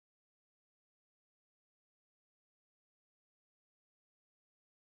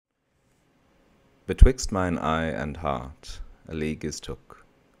Betwixt mine eye and heart a league is took,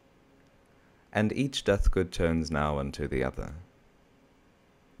 and each doth good turns now unto the other,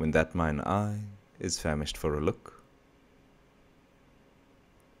 when that mine eye is famished for a look,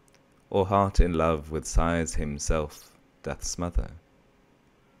 or heart in love with sighs himself doth smother.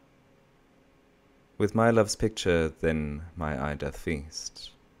 With my love's picture then my eye doth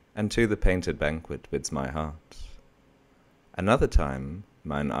feast, and to the painted banquet bids my heart. Another time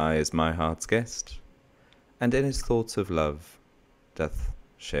mine eye is my heart's guest, and in his thoughts of love doth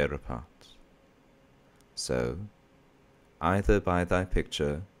share a part. So, either by thy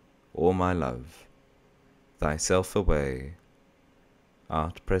picture or my love, thyself away,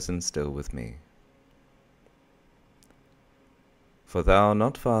 art present still with me. For thou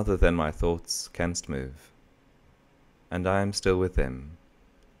not farther than my thoughts canst move, and I am still with them,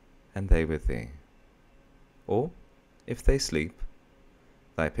 and they with thee. Or, if they sleep,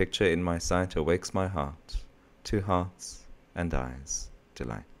 thy picture in my sight awakes my heart to heart's and eyes'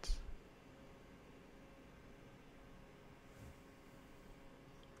 delight.